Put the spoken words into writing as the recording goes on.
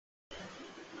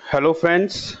Hello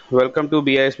friends, welcome to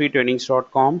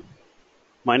bisptrainings.com.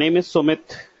 My name is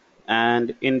Sumit,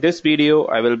 and in this video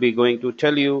I will be going to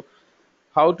tell you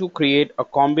how to create a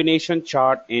combination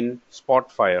chart in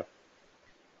Spotfire.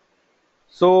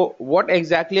 So what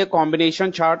exactly a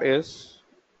combination chart is?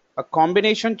 A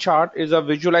combination chart is a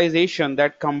visualization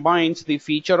that combines the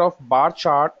feature of bar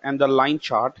chart and the line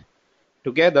chart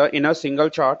together in a single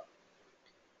chart.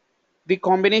 The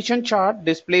combination chart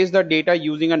displays the data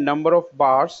using a number of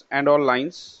bars and or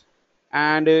lines,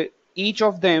 and each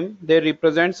of them they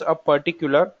represents a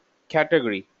particular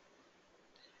category.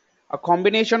 A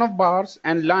combination of bars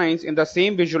and lines in the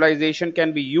same visualization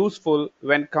can be useful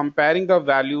when comparing the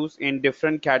values in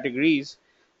different categories,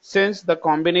 since the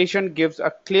combination gives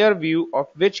a clear view of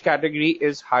which category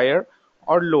is higher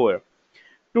or lower.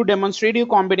 To demonstrate your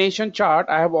combination chart,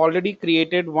 I have already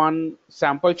created one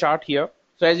sample chart here.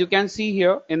 So as you can see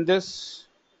here in this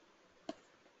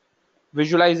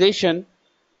visualization,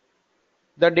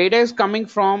 the data is coming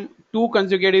from two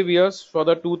consecutive years for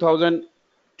the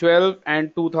 2012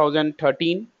 and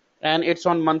 2013, and it's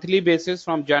on monthly basis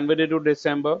from January to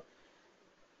December.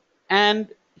 And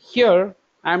here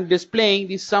I'm displaying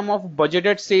the sum of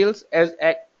budgeted sales as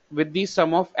with the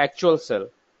sum of actual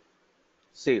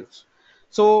sales.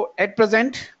 So at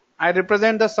present, I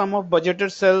represent the sum of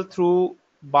budgeted sale through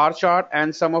bar chart,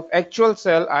 and sum of actual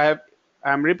sale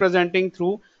I'm representing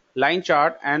through line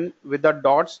chart and with the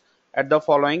dots at the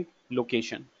following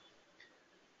location.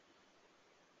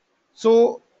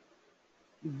 So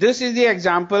this is the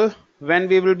example when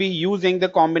we will be using the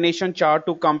combination chart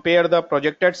to compare the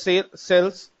projected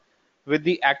sales with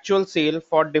the actual sale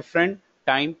for different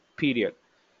time period.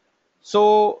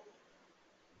 So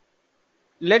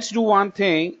let's do one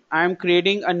thing. I'm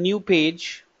creating a new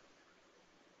page.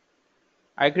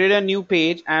 I create a new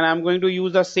page and I'm going to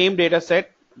use the same data set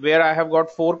where I have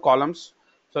got 4 columns.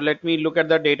 So let me look at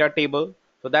the data table.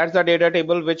 So that's the data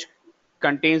table which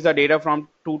contains the data from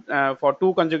for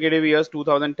two consecutive years,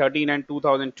 2013 and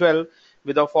 2012,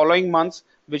 with the following months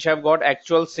which have got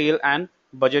actual sale and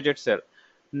budgeted sale.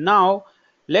 Now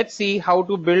let's see how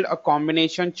to build a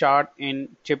combination chart in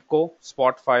Tibco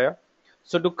Spotfire.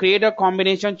 So to create a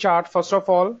combination chart, first of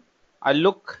all, I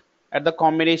look at the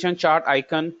combination chart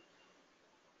icon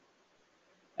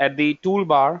at the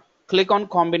toolbar, click on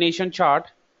combination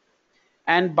chart,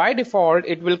 and by default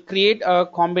it will create a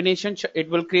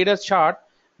chart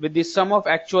with the sum of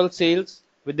actual sales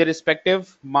with the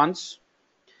respective months.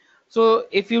 So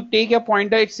if you take a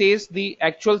pointer, it says the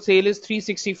actual sale is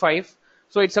 365.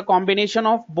 So it's a combination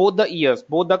of both the years,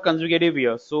 both the consecutive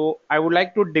years. So I would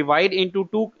like to divide into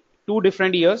two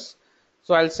different years.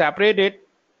 So I'll separate it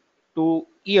to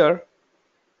year,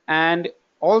 and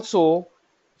also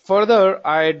further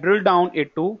I drill down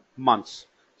it to months.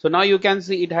 So now you can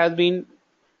see it has been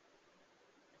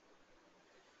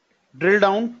drilled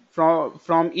down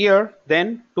from year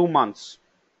then to months.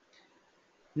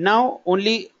 Now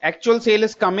only actual sale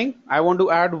is coming. I want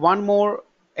to add one more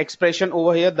expression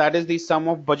over here, that is the sum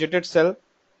of budgeted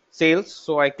sales.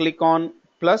 So I click on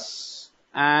plus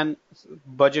and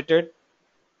budget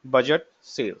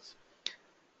sales.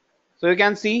 So you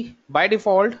can see by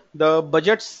default the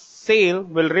budget sale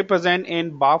will represent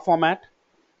in bar format,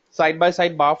 side by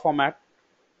side bar format.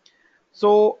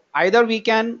 So either we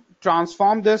can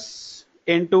transform this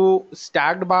into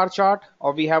stacked bar chart,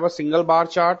 or we have a single bar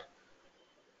chart,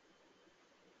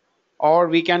 or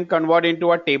we can convert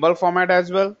into a table format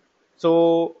as well.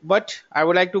 So but I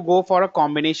would like to go for a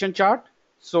combination chart.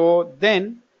 So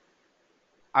then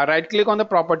I right click on the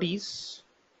properties,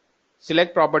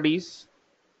 select properties,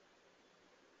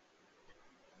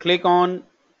 click on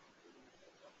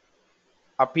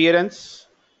appearance.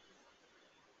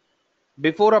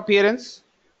 Before appearance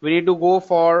we need to go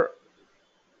for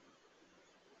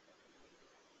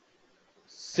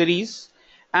series,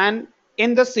 and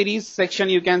in the series section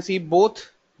you can see both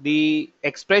the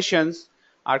expressions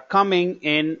are coming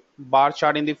in bar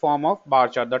chart in the form of bar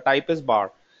chart. The type is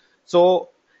bar. So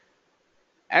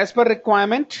as per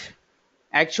requirement,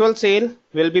 actual sale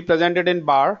will be presented in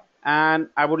bar, and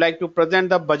I would like to present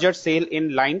the budget sale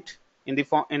in line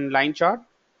in line chart.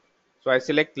 So I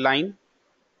select line,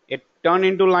 it turn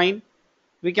into line.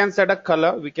 We can set a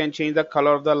color, we can change the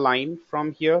color of the line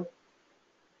from here,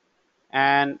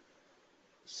 and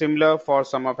similar for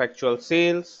sum of actual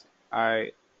sales,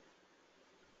 I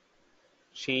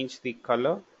change the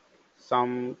color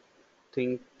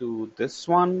something to this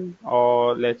one,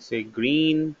 or let's say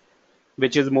green,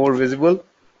 which is more visible.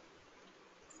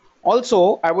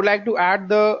 Also I would like to add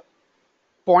the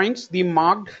points, the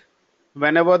marked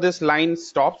whenever this line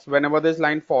stops, whenever this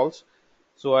line falls.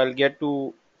 So I'll get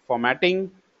to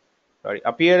formatting, sorry,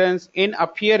 appearance. In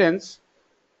appearance,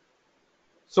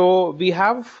 so we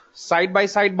have side by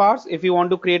side bars. If you want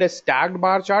to create a stacked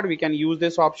bar chart, we can use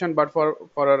this option. But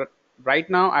right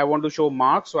now, I want to show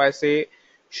marks. So I say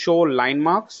show line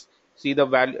marks. See the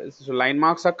value. So line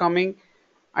marks are coming.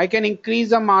 I can increase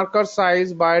the marker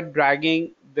size by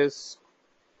dragging this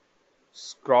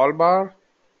scroll bar.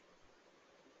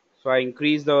 So I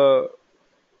increase the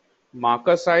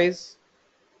marker size,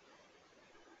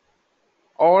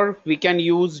 or we can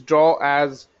use draw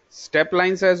as step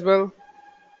lines as well.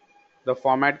 The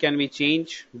format can be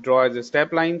changed, draw as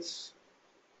step lines,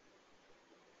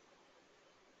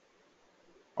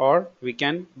 or we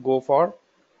can go for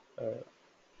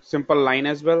simple line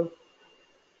as well.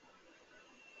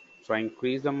 So I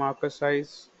increase the marker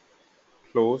size,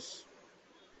 close.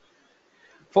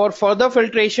 For further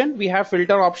filtration, we have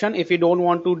filter option. If you don't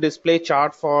want to display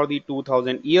chart for the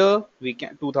 2000 year, we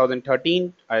can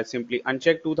 2013. I simply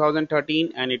uncheck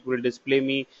 2013 and it will display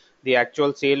me the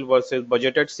actual sale versus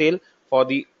budgeted sale for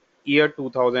the year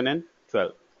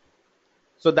 2012.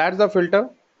 So that's the filter,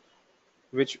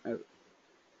 which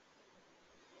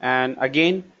and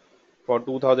again for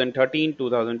 2013,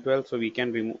 2012. So we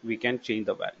can change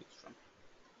the values from.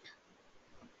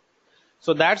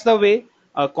 So that's the way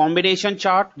a combination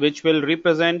chart which will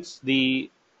represent the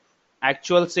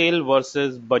actual sale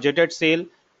versus budgeted sale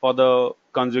for the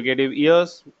consecutive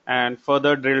years and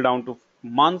further drill down to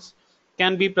months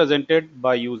can be presented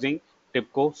by using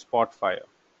Tibco Spotfire.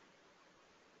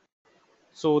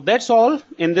 So that's all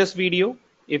in this video.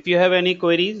 If you have any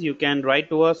queries, you can write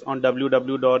to us on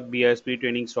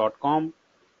www.bisptrainings.com.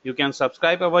 You can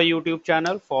subscribe our YouTube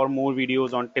channel for more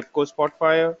videos on Tibco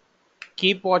Spotfire.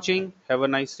 Keep watching. Have a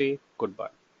nice day. Goodbye.